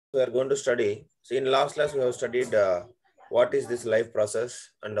We are going to study. So in last class, we have studied what is this life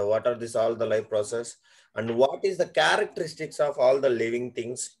process and what are this all the life process and what is the characteristics of all the living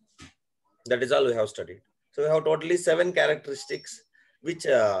things. That is all we have studied. So we have totally 7 characteristics which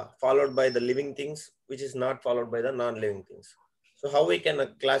followed by the living things, which is not followed by the non-living things. So how we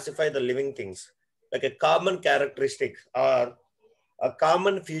can classify the living things? Like a common characteristic or a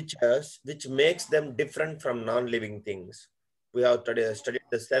common features which makes them different from non-living things. We have studied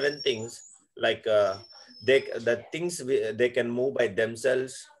the 7 things like they can move by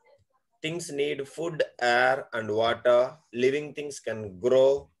themselves. Things need food, air, and water. Living things can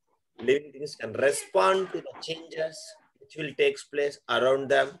grow. Living things can respond to the changes which will take place around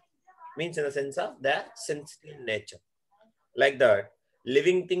them. Means in the sense of their sensitive nature. Like that,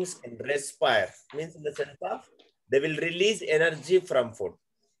 living things can respire. Means in the sense of they will release energy from food.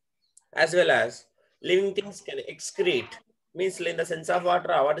 As well as living things can excrete. Means in the sense of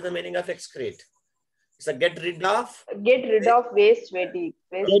water. What is the meaning of excrete? It's a get rid of waste material.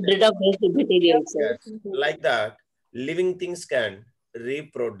 Get rid of waste materials. Yes, like that, living things can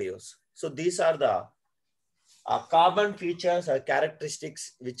reproduce. So these are the common features or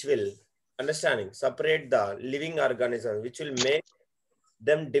characteristics which will separate the living organisms, which will make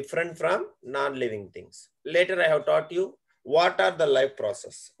them different from non-living things. Later I have taught you what are the life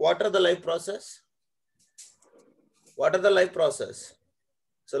process. What are the life process? What are the life process?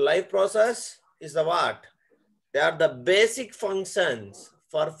 So life process is the what? They are the basic functions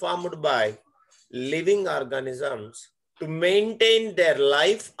performed by living organisms to maintain their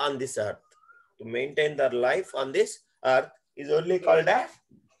life on this earth. To maintain their life on this earth is only called a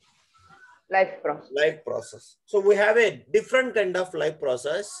life process. So we have a different kind of life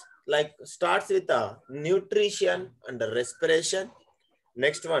process, like starts with a nutrition and respiration.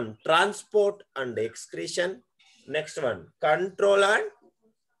 Next one, transport and excretion. Next one, control and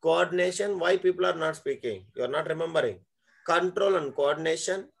coordination. Why people are not speaking? You are not remembering. Control and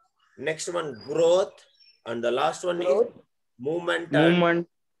coordination. Next one, growth. And the last one is movement and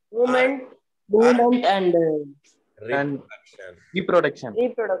reproduction.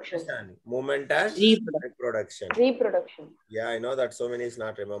 Movement and reproduction. Yeah, I know that so many is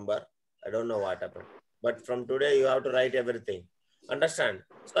not remember. I don't know what happened. But from today, you have to write everything. Understand?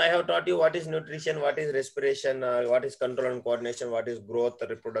 So I have taught you what is nutrition, what is respiration, what is control and coordination, what is growth,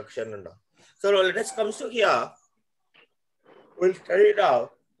 reproduction, and all. So let us come to here. We'll study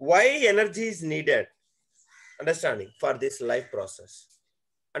now why energy is needed. Understanding for this life process.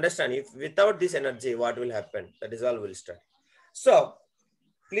 Understand, if without this energy, what will happen? That is all we'll study. So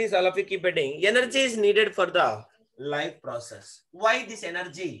please all of you keep reading. Energy is needed for the life process. Why this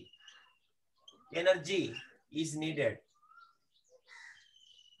energy? Energy is needed.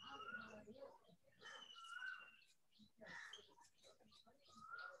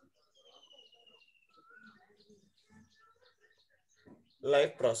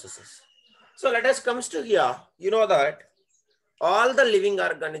 Life processes. So let us come to here. You know that all the living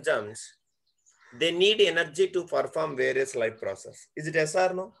organisms, they need energy to perform various life process. Is it yes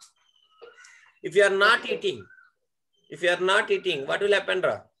or no? If you are not eating, what will happen,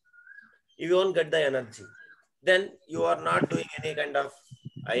 Ra? You won't get the energy. Then you are not doing any kind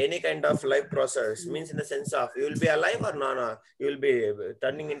of life process. Means in the sense of you will be alive or no, you will be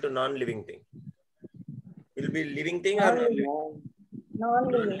turning into non-living thing. You will be living thing or non-living?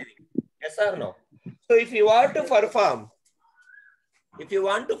 Non-living. Yes or no? So if you want to perform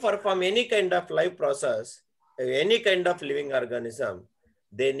any kind of life process, any kind of living organism,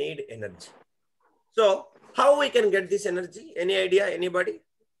 they need energy. So how we can get this energy? Any idea? Anybody?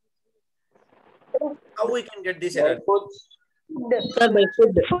 How we can get this energy? Food.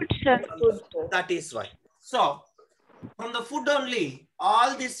 That is why. So from the food only,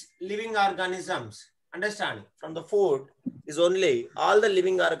 all these living organisms, understand, from the food is only all the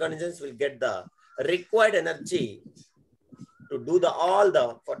living organisms will get the required energy to do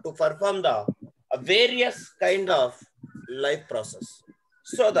to perform the various kind of life process.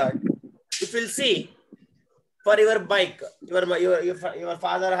 So that if you'll see for your bike, your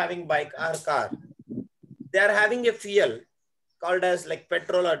father having bike or car, they are having a fuel called as like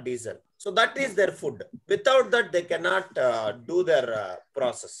petrol or diesel. So that is their food. Without that, they cannot do their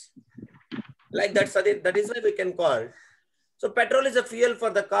process. Like that, that is why we can call. So petrol is a fuel for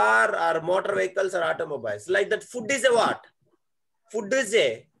the car or motor vehicles or automobiles. Like that, food is a what? Food is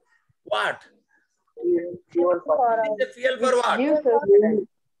a what? Fuel for what?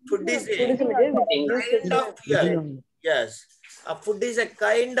 Food is a kind of fuel. Yes. Food is a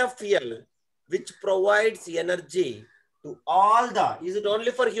kind of fuel which provides energy to all the, is it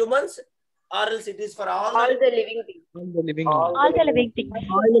only for humans or else it is for all the living things? All the living All the living things.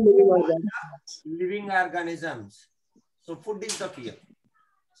 all the living organisms. Living organisms. So food is the fuel.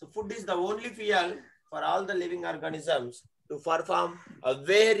 So food is the only fuel for all the living organisms to perform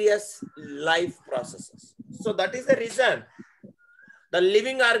various life processes. So that is the reason the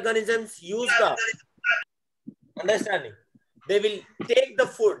living organisms use the understanding. They will take the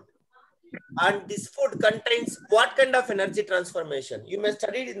food, and this food contains what kind of energy transformation? You may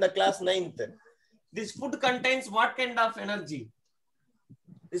study it in the class 9th. This food contains what kind of energy?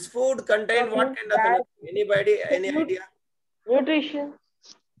 This food contains what kind of energy? Anybody, any idea? Nutrition.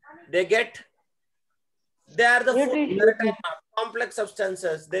 They are the food, Nutrition. complex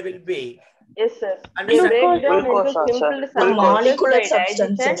substances. They will be. Yes, sir. They Understand? break down into Glucose, sir. simple The substances molecular by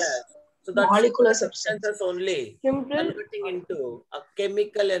digestion. substances. So that Molecular substances only Simple. converting into a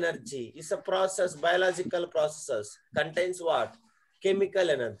chemical energy is a process, biological processes contains what? Chemical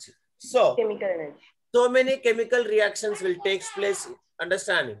energy. So, Chemical energy. so many chemical reactions will take place,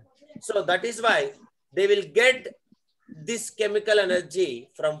 understanding. So that is why they will get this chemical energy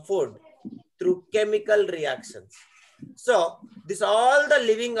from food through chemical reactions. So this all the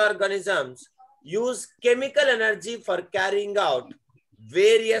living organisms use chemical energy for carrying out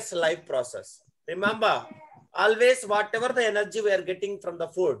various life process. Remember, always whatever the energy we are getting from the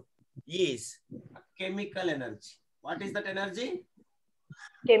food is chemical energy. What is that energy?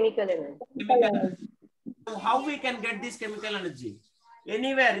 Chemical energy. Chemical energy. So how we can get this chemical energy?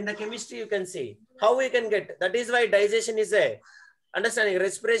 Anywhere in the chemistry you can see. How we can get? That is why digestion is a understanding.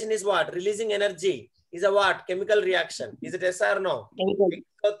 Respiration is what? Releasing energy is a what? Chemical reaction. Is it yes or no?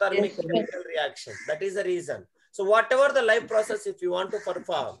 Exothermic Yes, sir. chemical reaction. That is the reason. So whatever the life process, if you want to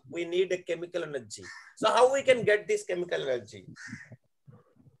perform, we need a chemical energy. So how we can get this chemical energy?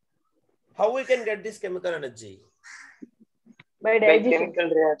 How we can get this chemical energy? By By digestion. chemical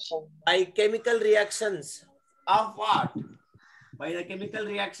reaction. By chemical reactions of what? By the chemical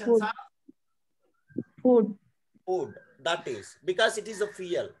reactions Food. of Food. food. That is because it is a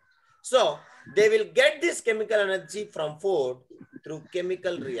fuel. So they will get this chemical energy from food through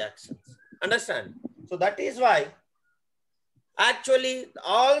chemical reactions. Understand? So that is why actually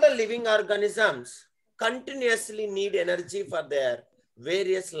all the living organisms continuously need energy for their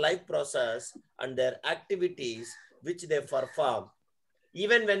various life process and their activities which they perform.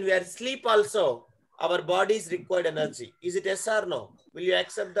 Even when we are asleep also, our bodies require energy. Is it yes or no? Will you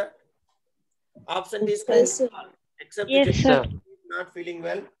accept that? Option is correct. Yes, sir. Except Yes, Jesse sir. not feeling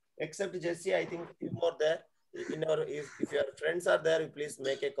well. Except Jesse, I think few more there. In our, if your friends are there, you please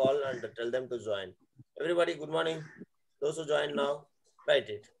make a call and tell them to join. Everybody, good morning. Those who join now, write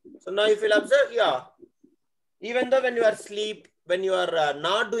it. So now if you'll observe, yeah, even though when you are asleep, when you are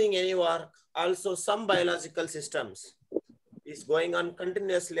not doing any work, also some biological systems is going on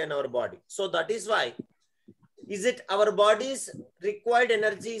continuously in our body. So that is why, is it our body's required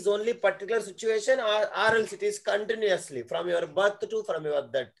energy is only particular situation or else it is continuously from your birth to from your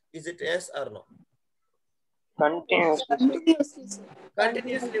death? Is it yes or no? Continuously, sir.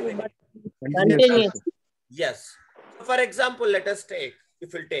 Continuously we need. Continuous. Yes. So for example, let us take,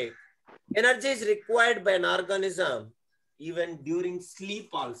 if we'll take, energy is required by an organism even during sleep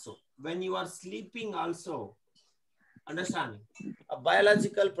also. When you are sleeping also, understanding, a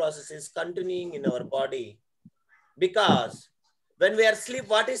biological process is continuing in our body because when we are asleep,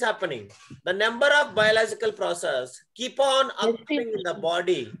 what is happening? The number of biological process keep on occurring in the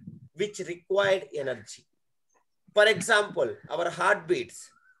body which required energy. For example, our heartbeats.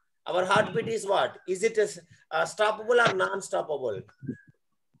 Our heartbeat is what? Is it stoppable or non-stoppable?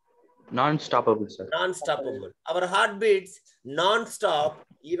 Non-stoppable, sir. Non-stoppable. Our heartbeats non-stop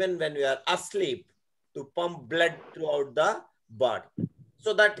even when we are asleep to pump blood throughout the body.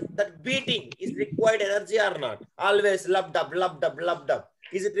 So that beating is required energy or not? Always lub dub, lub dub, lub dub.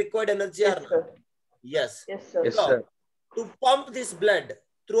 Is it required energy Yes, or not? sir. Yes. Yes, sir. Yes, So, sir. to pump this blood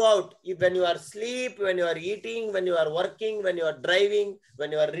throughout, when you are asleep, when you are eating, when you are working, when you are driving,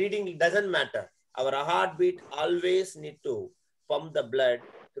 when you are reading, it doesn't matter. Our heartbeat always need to pump the blood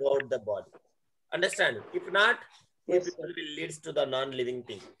throughout the body. Understand? If not, Yes, it sir. will leads to the non-living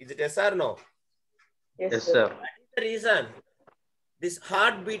thing. Is it yes or no? Yes, Yes, sir. sir. That is the reason this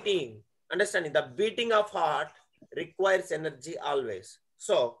heart beating, understanding the beating of heart requires energy always.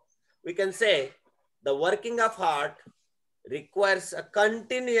 So we can say the working of heart requires a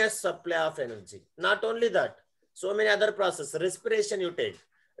continuous supply of energy. Not only that, so many other processes. Respiration you take.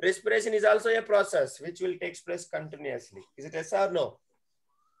 Respiration is also a process which will take place continuously. Is it yes or no?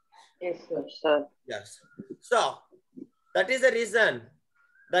 Yes, sir. Yes, sir. Yes. So that is the reason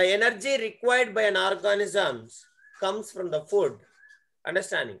the energy required by an organism comes from the food.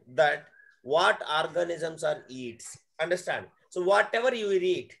 Understanding that what organisms are eats. Understand? So whatever you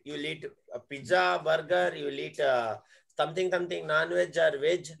eat, you will eat a pizza, burger, you will eat something, non-veg or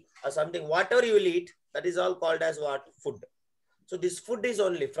veg or something, whatever you will eat, that is all called as what? Food. So this food is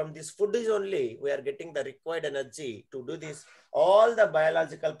only, from this food is only, we are getting the required energy to do this, all the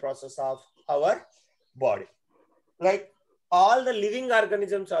biological process of our body. Like all the living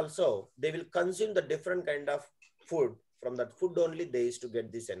organisms also, they will consume the different kind of food. From that food only, they used to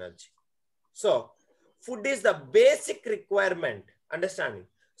get this energy. So food is the basic requirement, understanding.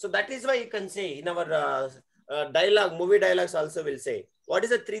 So that is why you can say in our dialogue, movie dialogues also will say, what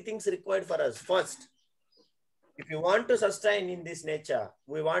is the 3 things required for us? First, if you want to sustain in this nature,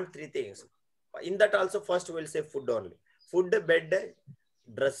 we want 3 things. In that also, first we will say food only. Food, bed,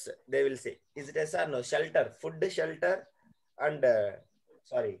 dress, they will say. Is it yes or no? Shelter, food, shelter, and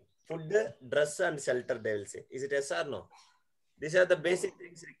food, dress, and shelter, they will say. Is it yes or no? These are the basic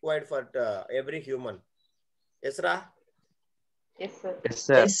things required for every human. Yes, Ra? Yes, sir. Yes,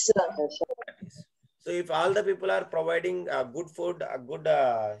 sir. Yes, sir. So if all the people are providing good food, a good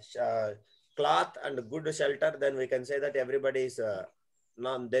cloth and good shelter, then we can say that everybody is,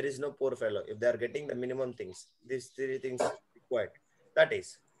 there is no poor fellow. If they are getting the minimum things, these 3 things required. That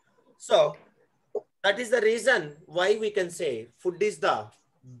is. So that is the reason why we can say food is the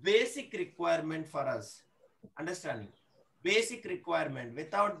basic requirement for us. Understanding? Basic requirement.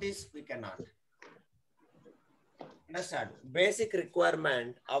 Without this, we cannot. Understand? Basic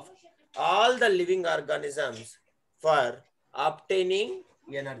requirement of all the living organisms for obtaining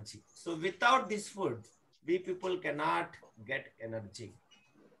energy. So without this food, we people cannot get energy.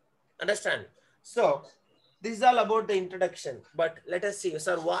 Understand? So this is all about the introduction. But let us see,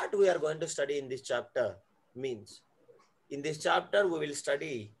 sir, what we are going to study in this chapter means. In this chapter, we will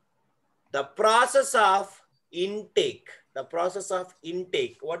study the process of intake. The process of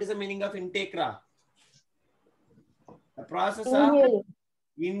intake. What is the meaning of intake, Ra? The process of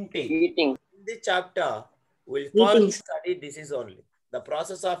intake. Eating. In this chapter, we'll first study this is only. The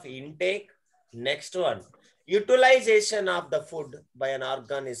process of intake. Next one, utilization of the food by an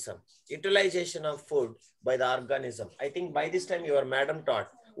organism. Utilization of food by the organism. I think by this time your madam taught.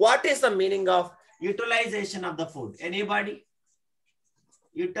 What is the meaning of utilization of the food? Anybody?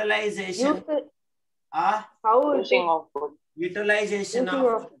 Utilization. How using of food? Utilization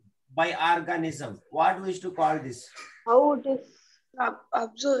of by organism. What we used to call this? How it is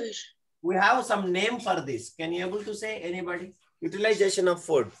Observation. We have some name for this. Can you able to say, anybody? Utilization of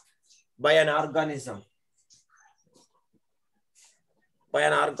food by an organism. By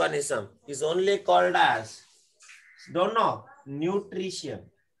an organism is only called as, don't know, nutrition.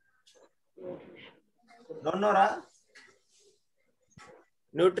 Don't know, Ra?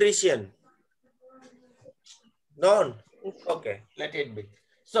 Nutrition. Don't. Okay, let it be.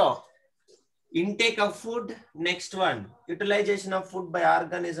 So, intake of food, next one. Utilization of food by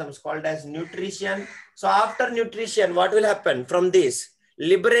organisms called as nutrition. So, after nutrition, what will happen from this?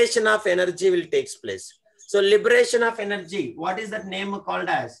 Liberation of energy will take place. So, liberation of energy, what is that name called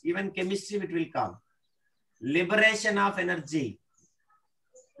as? Even chemistry it will come. Liberation of energy.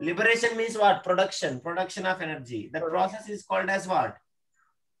 Liberation means what? Production. Production of energy. The process is called as what?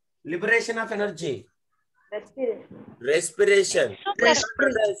 Liberation of energy. Respiration.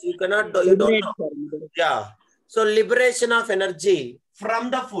 You cannot do, you don't know. Yeah. So liberation of energy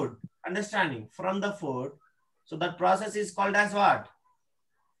from the food. Understanding? From the food. So that process is called as what?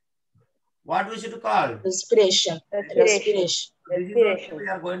 What we should call? Respiration. Respiration. Respiration. We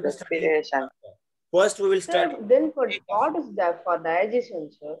are going to study. First we will study. Then for what is that for digestion,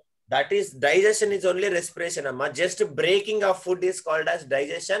 sir? That is, digestion is only respiration. Amma. Just breaking of food is called as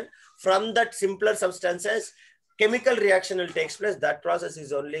digestion. From that simpler substances, chemical reaction will take place. That process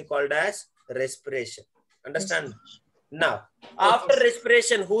is only called as respiration. Understand? Now, after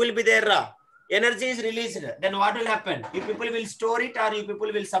respiration, who will be there? Ra? Energy is released. Then what will happen? You people will store it or you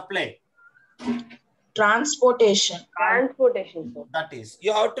people will supply? Transportation. Transportation, sir. That is,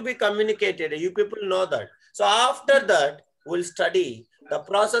 you have to be communicated. You people know that. So after that, we'll study the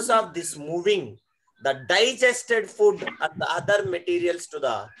process of this moving the digested food and the other materials to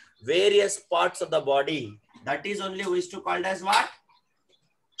the various parts of the body. That is only we used to call as what?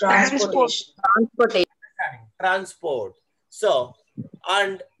 Transportation. Transport. So,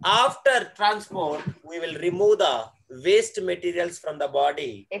 and after transport, we will remove the waste materials from the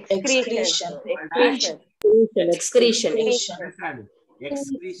body. Excretion. Excretion.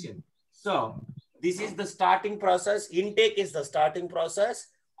 So, this is the starting process. Intake is the starting process.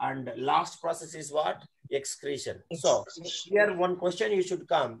 And last process is what? Excretion. So, here one question you should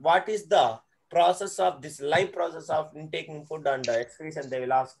come. What is the process of this live process of intaking food and excretion, they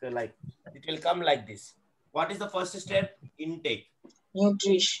will ask like, it will come like this. What is the first step? Intake.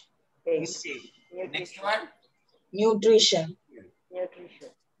 Nutrition. Intake. Next one? Nutrition. Nutrition.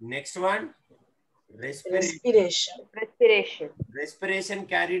 Next one? Respiration. Respiration. Respiration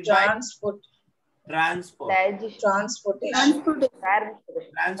carried Transport. by transport. Digestion. Transportation.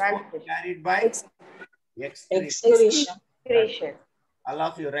 Transport carried by excretion. Excretion. Excretion. All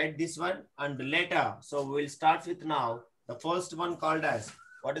of you write this one and later. So we will start with now. The first one called as,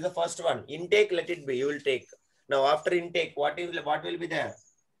 what is the first one? Intake, let it be, you will take. Now after intake, what will be there?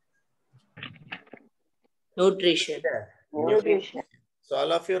 Nutrition. Nutrition. So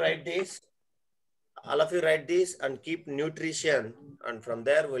all of you write this. All of you write this and keep nutrition, and from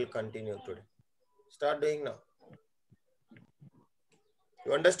there we'll continue today. Start doing now.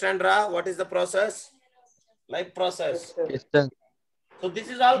 You understand, Ra? What is the process? Life process. Yes, sir. So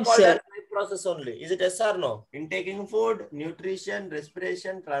this is all Yes, called sir. as life process only. Is it yes or no? Intaking food, nutrition,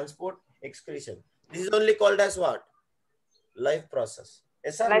 respiration, transport, excretion. This is only called as what? Life process.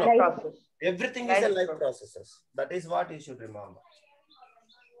 Yes or Life no? process. Everything is a Life life processes. That is what you should remember.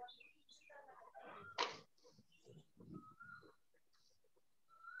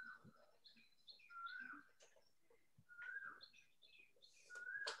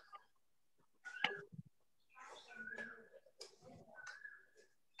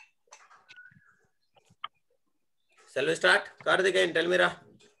 Shall we start? Karthikeyan, tell me, Ra.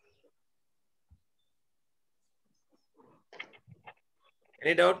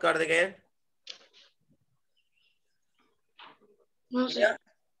 Any doubt, Karthikeyan? No, sir. Yeah.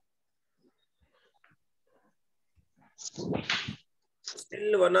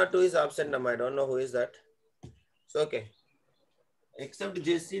 Still one or two is absent. I don't know who is that. So okay. Except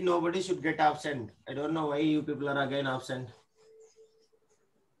Jesse, nobody should get absent. I don't know why you people are again absent.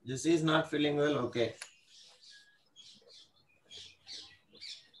 Jesse is not feeling well. Okay.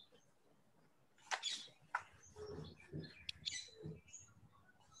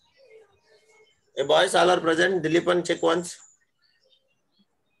 Hey boys, all are present. Dilipan, check once.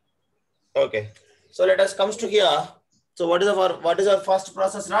 Okay. So let us come to here. So what is our first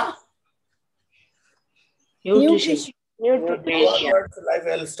process, Ra? Nutrition. Nutrition. Life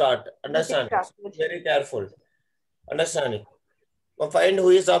will start. Understand? Very careful. Understanding. Find who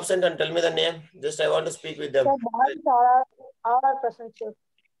is absent and tell me the name. Just I want to speak with them. All are present, sir.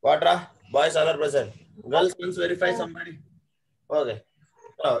 What, Ra? Boys all are present. Girls, please verify somebody. Okay.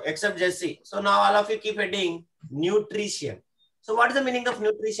 Oh, except Jesse. So now all of you keep heading nutrition. So what is the meaning of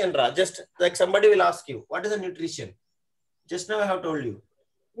nutrition, Ra? Just like somebody will ask you, what is the nutrition? Just now I have told you.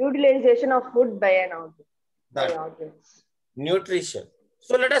 Utilization of food by an organ. By That organs. nutrition.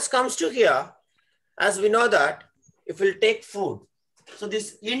 So let us come to here. As we know that if we'll take food, so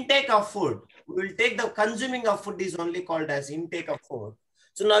this intake of food, we will take the consuming of food is only called as intake of food.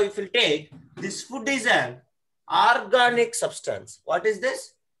 So now if we'll take this food is an organic substance. What is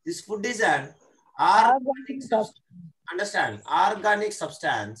this? This food is an organic substance. Understand? Organic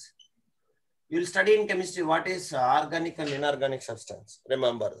substance. You will study in chemistry what is organic and inorganic substance.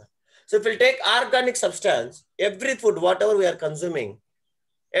 Remember that. So if we'll take organic substance, every food, whatever we are consuming,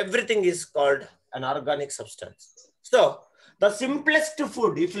 everything is called an organic substance. So the simplest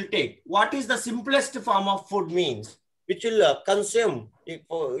food, if you take, what is the simplest form of food means, which will consume, if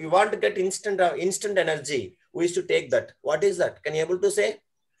you want to get instant energy, we used to take that. What is that? Can you able to say?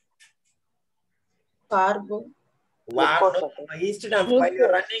 Carbo. Wow, no, instead of while you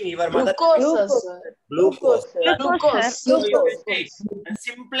are running, your mother Glucose, sir. glucose. Glucose. So you will take the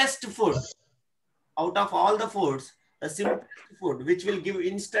simplest food out of all the foods, the simplest food which will give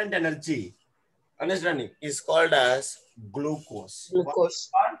instant energy. Understanding is called as glucose. What is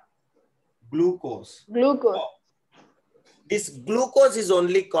called? Glucose. Glucose. This glucose is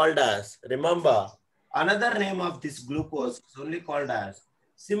only called as, remember, another name of this glucose is only called as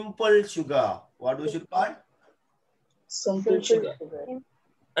simple sugar. What we should call? Simple sugar.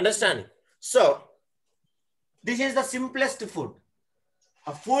 Understanding? So, this is the simplest food.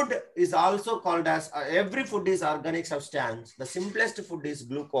 A food is also called as, every food is organic substance. The simplest food is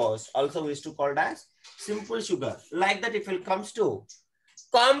glucose. Also we used to call as simple sugar. Like that, if it comes to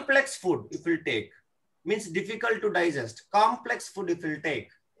complex food, if we take, means difficult to digest. Complex food, if we take,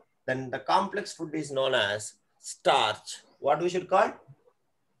 then the complex food is known as starch. What we should call?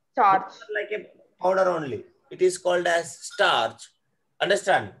 Starch. Like a powder only. It is called as starch.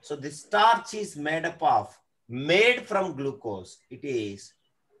 Understand? So this starch is made from glucose. It is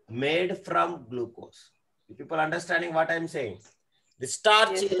made from glucose. You people understanding what I'm saying? The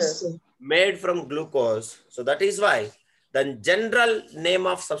starch Yes, is made from glucose. So that is why the general name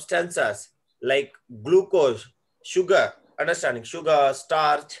of substances like glucose, sugar, understanding, sugar,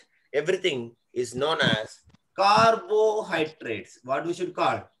 starch, everything is known as carbohydrates. What we should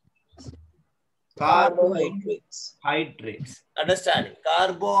call? Carbohydrates. Carbohydrates. Understanding?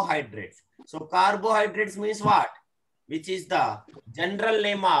 Carbohydrates. So carbohydrates means what? Which is the general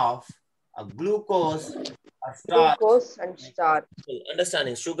name of a glucose, a starch. Glucose and starch.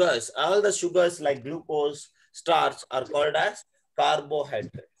 Understanding? Sugars. All the sugars like glucose, starch are called as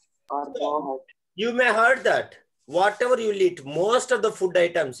carbohydrates. So, you may heard that whatever you eat, most of the food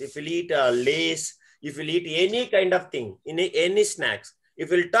items, if you eat lace, if you eat any kind of thing, any snacks,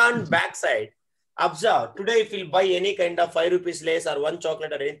 if you turn backside, observe, today if you buy any kind of 5 rupees lace or 1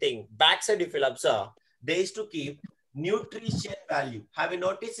 chocolate or anything, backside if you observe, they used to keep nutrition value. Have you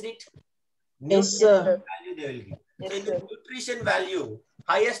noticed it? Yes, sir. Value they will give. Yes, So in sir. the nutrition value,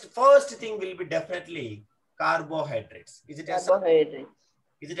 highest first thing will be definitely carbohydrates. Is it a Carbohydrates.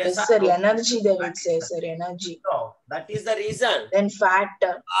 is it a Yes, sir. Energy, they will say, sir. Energy. So that is the reason Then fat.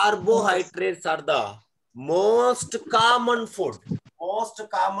 carbohydrates are the most common food. Most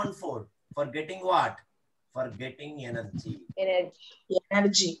common food for getting what? For getting energy.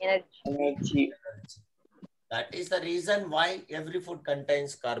 Energy. Energy. That is the reason why every food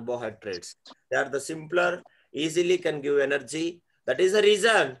contains carbohydrates. They are the simpler, easily can give energy. That is the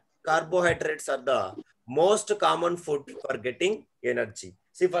reason carbohydrates are the most common food for getting energy.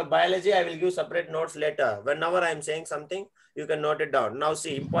 See, for biology, I will give separate notes later. Whenever I am saying something, you can note it down. Now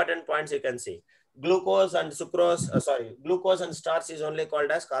see, important points you can see. Glucose and sucrose, glucose and starch is only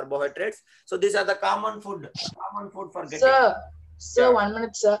called as carbohydrates. So these are the common food for getting. Sir, Yeah. 1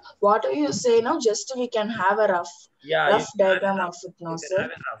 minute, sir. What do you say now? Just we can have a rough diagram of it now, sir.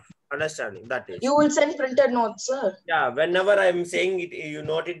 Understanding that is. You will send printed notes, sir. Yeah, whenever I'm saying it, you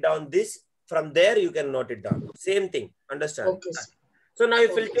note it down. This from there you can note it down. Same thing. Understand? Okay, sir. So now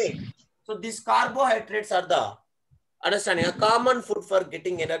if you take, so these carbohydrates are the understanding a common food for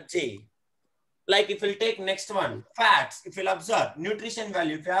getting energy. Like if you'll take next one, fats, if you'll observe nutrition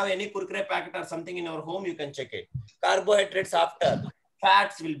value, if you have any kurkure packet or something in your home, you can check it. Carbohydrates after,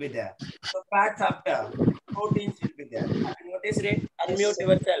 fats will be there. So fats after, proteins will be there. Have you noticed it? Unmute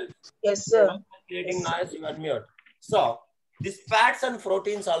yourself. Yes, sir. Creating noise, you unmute. So these fats and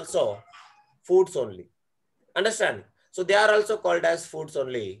proteins also foods only. Understand? So they are also called as foods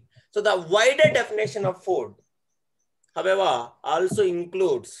only. So the wider definition of food, however, also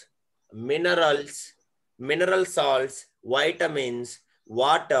includes minerals, mineral salts, vitamins,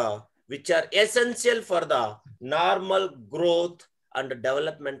 water, which are essential for the normal growth and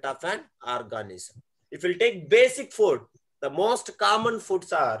development of an organism. If you take basic food, the most common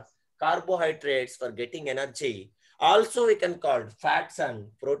foods are carbohydrates for getting energy. Also, we can call fats and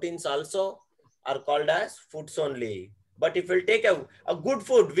proteins also are called as foods only. But if you take a good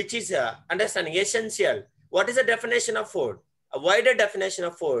food, which is understanding essential, what is the definition of food? A wider definition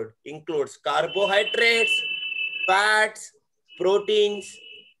of food includes carbohydrates, fats, proteins.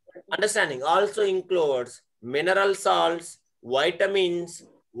 Understanding also includes mineral salts, vitamins,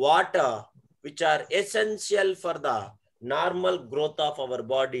 water, which are essential for the normal growth of our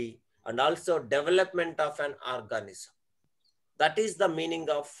body and also development of an organism. That is the meaning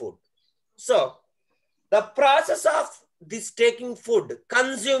of food. So, the process of this taking food,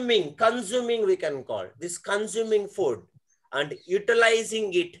 consuming we can call this consuming food and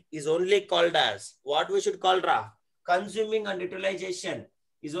utilizing it is only called as what we should call consuming and utilization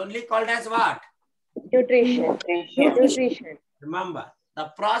is only called as what? Nutrition. Remember,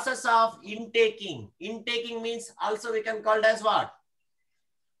 the process of intaking means also we can call as what?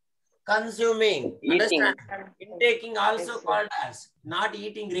 Consuming. Understand? Intaking also called as not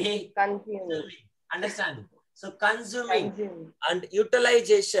eating, consuming. Understand? So consuming and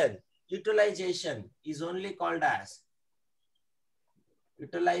utilization is only called as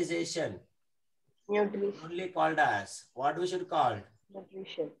Nutrition. only called as what we should call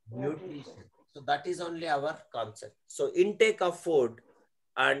Nutrition. So that is only our concept. So intake of food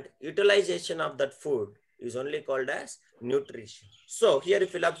and utilization of that food is only called as nutrition. So here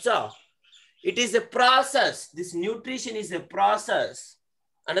if you observe, it is a process. This nutrition is a process,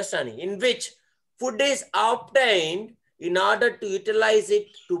 understanding, in which food is obtained in order to utilize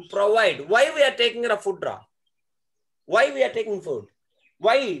it to provide. Why we are taking a food raw? Why we are taking food?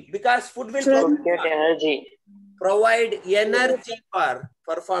 Why? Because food will provide energy for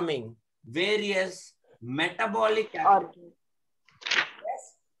performing various metabolic activities.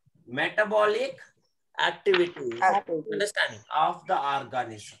 Metabolic activities, understanding, of the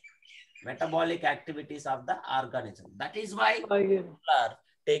organism. Metabolic activities of the organism. That is why people are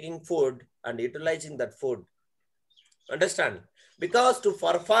taking food and utilizing that food. Understand? Because to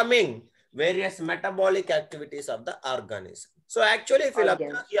performing various metabolic activities of the organism. So actually, if you look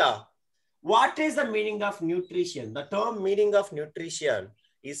here, what is the meaning of nutrition? The term meaning of nutrition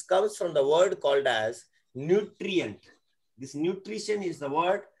comes from the word called as nutrient. This nutrition is the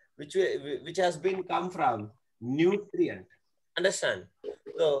word which has been come from nutrient. Understand?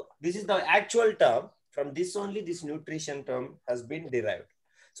 So this is the actual term. From this only this nutrition term has been derived.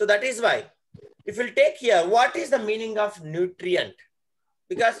 So that is why if we'll take here, what is the meaning of nutrient?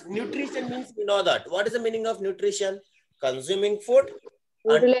 Because nutrition means we know that. What is the meaning of nutrition? Consuming food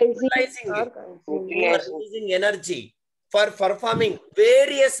and utilizing it for releasing energy for performing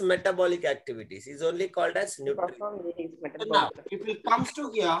various metabolic activities is only called as nutrient. So now, if it comes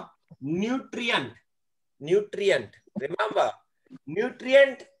to here, nutrient. Remember,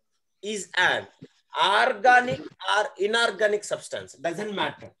 nutrient is an organic or inorganic substance. Doesn't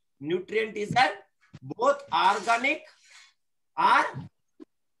matter. Nutrient is an both organic or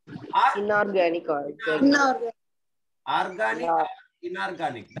inorganic or organic or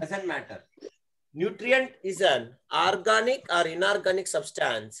inorganic, doesn't matter. Nutrient is an organic or inorganic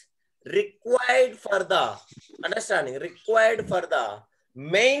substance required for the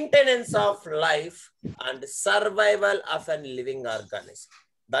maintenance of life and survival of a living organism.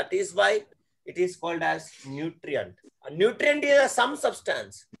 That is why it is called as nutrient. A nutrient is some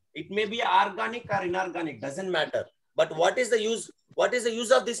substance. It may be organic or inorganic, doesn't matter. But what is the use? What is the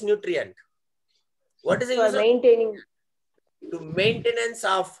use of this nutrient? What is the use maintaining? To maintenance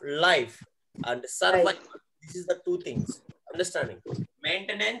of life and survival. Right. This is the two things. Understanding?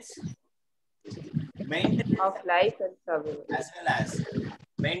 Maintenance of life and survival. As well as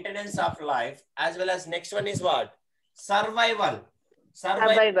maintenance of life, as well as next one is what? Survival.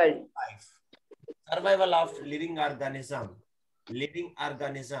 Survival of living organism. Living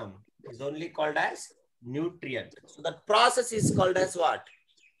organism is only called as nutrient. So that process is called as what?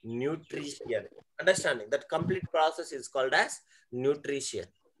 Nutrition. Understanding? That complete process is called as nutrition.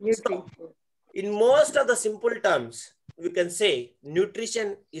 So, in most of the simple terms, we can say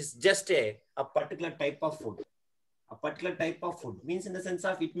nutrition is just a particular type of food. A particular type of food means in the sense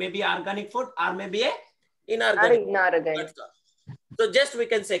of it may be organic food or maybe a inorganic. So just we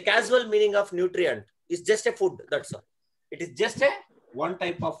can say casual meaning of nutrient is just a food. That's all. It is just a one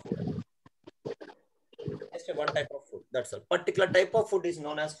type of food. Just a one type of food. That's all. Particular type of food is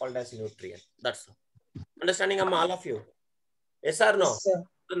known as called as nutrient. That's all. Understanding all of you? Yes or no? Yes, sir.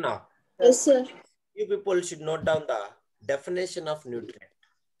 No. Yes, sir. You people should note down the definition of nutrient.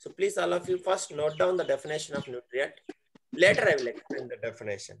 So please all of you first note down the definition of nutrient. Later I will explain the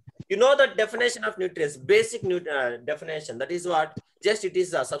definition. You know the definition of nutrients, basic definition. That is what? Just it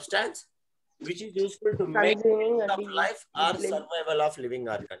is a substance which is useful to maintenance of life or survival of living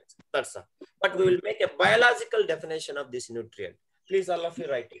organisms. That's all. But we will make a biological definition of this nutrient. Please all of you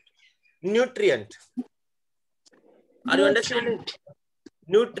write it. Nutrient. Are you understanding?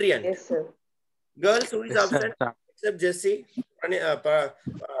 Nutrient. Yes, sir. Girls, who is absent except Jessie?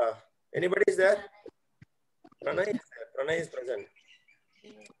 Anybody is there? Pranay is there. Pranay is present.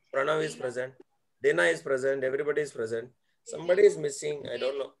 Pranav is present. Dina is present. Everybody is present. Somebody is missing. I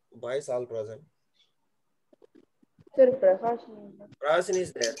don't know. Why is all present? Sir, Prasini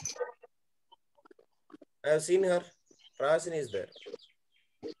is there. I have seen her. Prasini is there.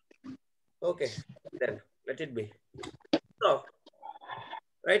 Okay. Then let it be. So,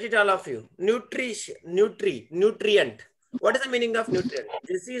 write it all of you. Nutrient. What is the meaning of nutrient?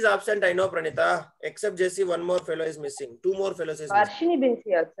 Jessie is absent, I know, Pranita. Except Jessie, one more fellow is missing. Two more fellows is missing. Varshini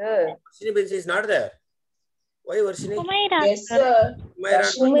Binsi, sir. Varshini Binsi is not there. Why Varshini? Humaira. Yes, sir. Humaira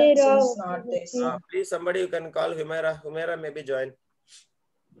is not there. Please, somebody you can call Humaira. Humaira maybe join.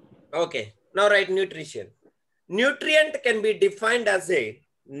 Okay. Now write nutrition. Nutrient can be defined as a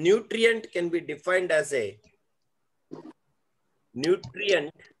substance. Nutrient can be defined as a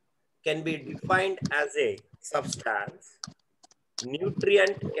substance.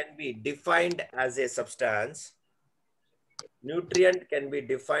 Nutrient can be defined as a substance. Nutrient can be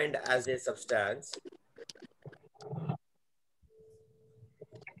defined as a substance.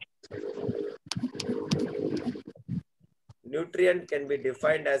 Nutrient can be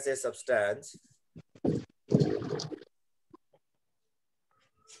defined as a substance.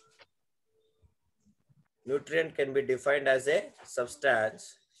 Nutrient can be defined as a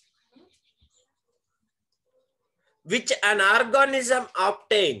substance which an organism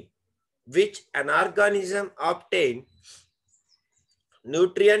obtain.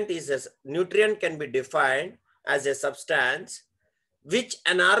 Nutrient can be defined as a substance which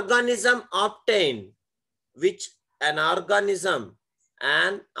an organism obtain. An organism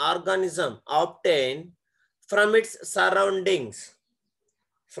obtain from its surroundings.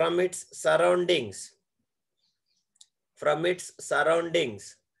 from its surroundings,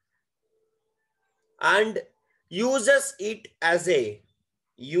 and uses it as a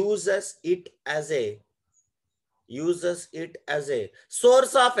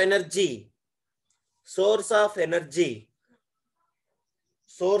source of energy,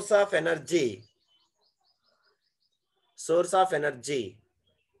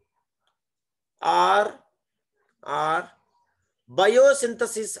 or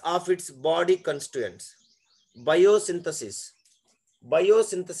biosynthesis of its body constituents. Biosynthesis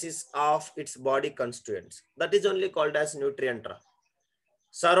of its body constituents. That is only called as nutrient.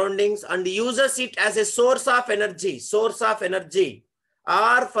 Surroundings, and uses it as a source of energy,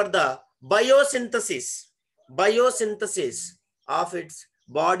 or for the biosynthesis of its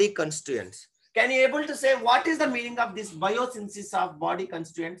body constituents. Can you able to say what is the meaning of this biosynthesis of body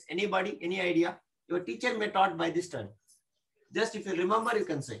constituents? Anybody, any idea? Your teacher may taught by this time. Just if you remember, you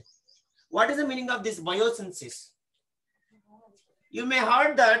can say. What is the meaning of this biosynthesis? You may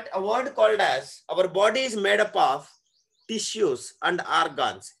heard that a word called as our body is made up of tissues and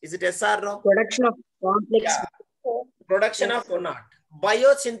organs. Is it yes or no? Production of complex. Yeah. Production of or not.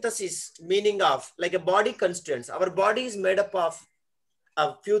 Biosynthesis meaning of like a body constituents. Our body is made up of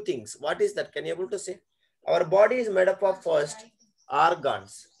a few things. What is that? Can you able to say? Our body is made up of first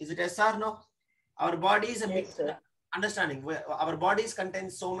organs. Is it yes or no? Our body is a mix. Understanding. Our bodies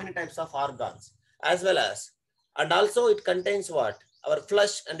contains so many types of organs as well as, and also it contains what? Our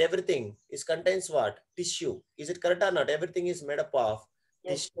flesh and everything is contains what? Tissue. Is it correct or not? Everything is made up of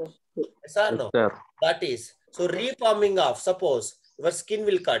tissue. Yes or no? Yes, that is. So reforming of, suppose your skin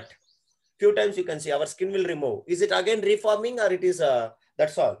will cut. Few times you can see our skin will remove. Is it again reforming or it is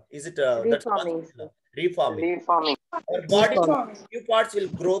that's all? Is it reforming? Reforming. Our body, few parts will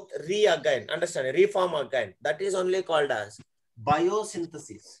grow again. Understand? Reform again. That is only called as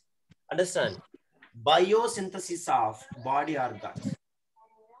biosynthesis. Understand? Biosynthesis of body organs.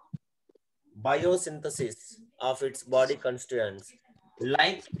 Biosynthesis of its body constituents,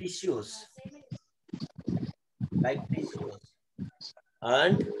 like tissues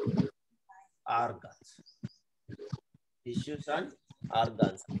and organs. Tissues and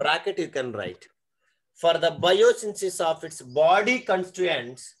organs. Bracket you can write. For the biosynthesis of its body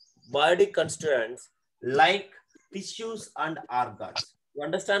constituents like tissues and organs. You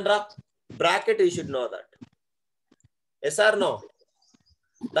understand, Ra? Bracket, you should know that. Yes or no?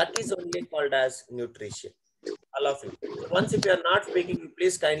 That is only called as nutrition. All of you. Once if you are not speaking,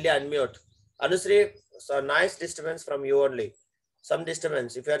 please kindly unmute. Anusri, so nice disturbance from you only. Some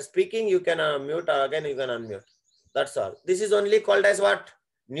disturbance. If you are speaking, you can mute again, you can unmute. That's all. This is only called as what?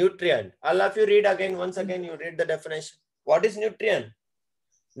 Nutrient. All of you read again, once again, you read the definition. What is nutrient?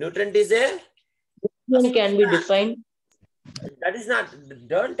 Nutrient is a... Can be defined. That is not,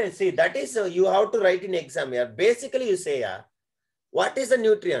 don't see, that is, you have to write in exam here. Basically, you say, what is a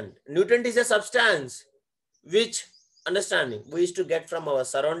nutrient? Nutrient is a substance which, understanding, we used to get from our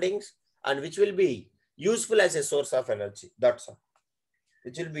surroundings and which will be useful as a source of energy. That's all.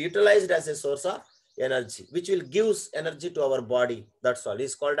 Which will be utilized as a source of energy, which will give energy to our body. That's all.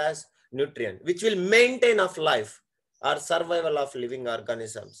 It's called as nutrient, which will maintain of life or survival of living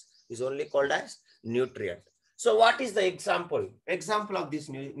organisms is only called as nutrient. So what is the example? Example of this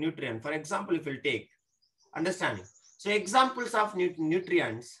nutrient. For example, if we'll take, understanding. So examples of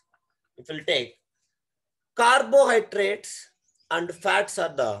nutrients, if we'll take, carbohydrates and fats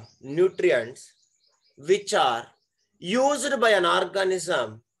are the nutrients which are used by an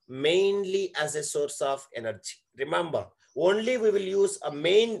organism mainly as a source of energy. Remember, only we will use a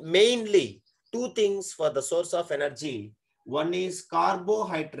mainly two things for the source of energy. One is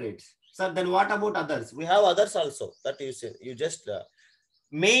carbohydrates. So then what about others? We have others also that you say, you just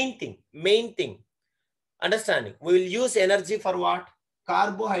main thing. Understanding. We will use energy for what?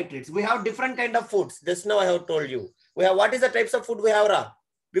 Carbohydrates. We have different kind of foods. Just now I have told you. We have, what is the types of food we have, Ra?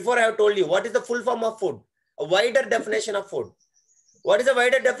 Before I have told you, what is the full form of food? A wider definition of food. What is the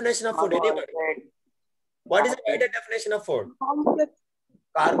wider definition of food? Anybody? What is the wider definition of food?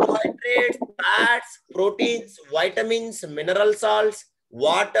 Carbohydrates, fats, proteins, vitamins, mineral salts,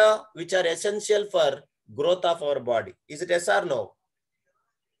 water, which are essential for growth of our body. Is it yes or no?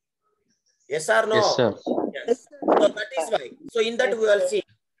 Yes or no? Yes, sir. Yes. So that is why. So in that we will see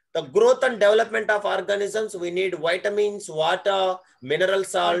the growth and development of organisms. We need vitamins, water, mineral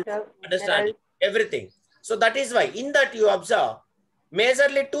salt, understand everything. So that is why in that you observe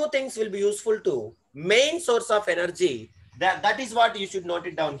majorly two things will be useful to main source of energy. That is what you should note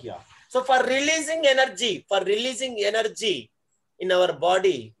it down here. So for releasing energy in our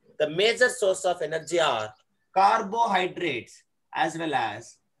body, the major source of energy are carbohydrates as well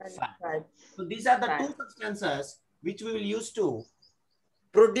as fat. So these are the two substances which we will use to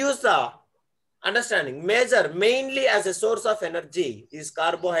produce the understanding. Measure mainly as a source of energy is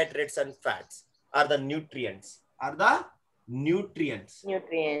carbohydrates and fats are the nutrients. Are the nutrients.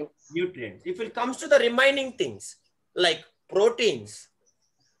 Nutrients. If it comes to the remaining things like proteins,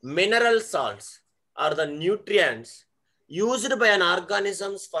 mineral salts are the nutrients used by an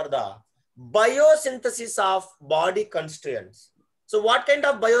organisms for the biosynthesis of body constituents. So what kind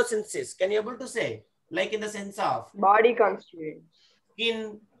of biosynthesis? Can you able to say? Like in the sense of body constituents,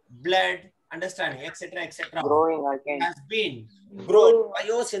 skin, blood, understanding, etc., etc. growing again. Has been grown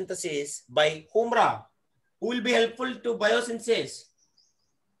biosynthesis by whomra? Who will be helpful to biosynthesis?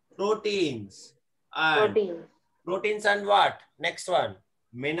 Proteins. And proteins and what? Next one.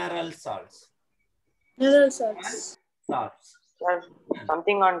 Mineral salts. Mineral salts. Salts. Sir,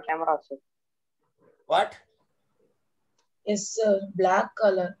 something on camera, sir. What? Yes, sir. Black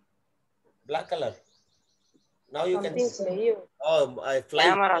color. Black color. Now you Something can see. Oh, fly.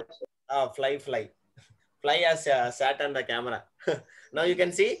 Camera, sir. Oh, fly. Fly has sat on the camera. Now you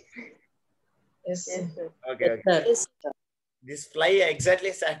can see? Yes, Yes, sir. Okay. Yes, sir. This fly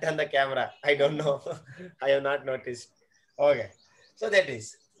exactly sat on the camera. I don't know. I have not noticed. Okay. So that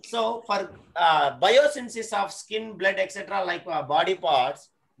is. So for biosynthesis of skin, blood, etc., like body parts,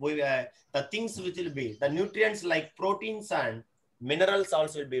 we the things which will be the nutrients like proteins and mineral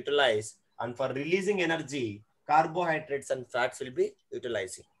salts will be utilized, and for releasing energy, carbohydrates and fats will be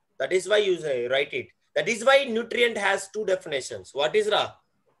utilizing. That is why you write it. That is why nutrient has two definitions. What is Ra?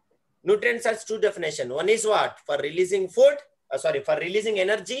 Nutrients has two definitions. One is what? For releasing food, for releasing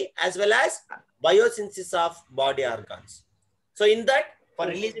energy as well as biosynthesis of body organs. So in that, for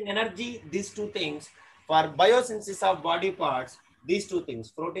releasing energy, these two things. For biosynthesis of body parts, these two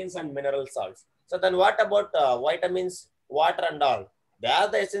things, proteins and mineral salts. So then what about vitamins, water and all? They are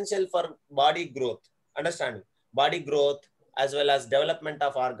the essential for body growth. Understanding? Body growth as well as development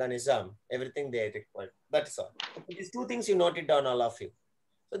of organism, everything they require. That's all. These two things you note it down, all of you.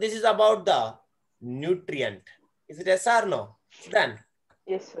 So this is about the nutrient. Is it yes or no? Then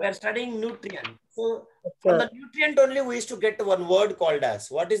Yes, sir. we are studying nutrient. So from the nutrient only we used to get one word called as.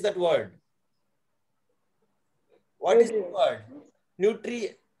 What is that word? What is the word?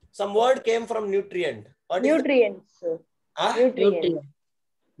 Nutrient. Some word came from nutrient. What is nutrients, sir. Huh? Nutrient.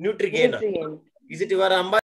 Nutrient. Is it your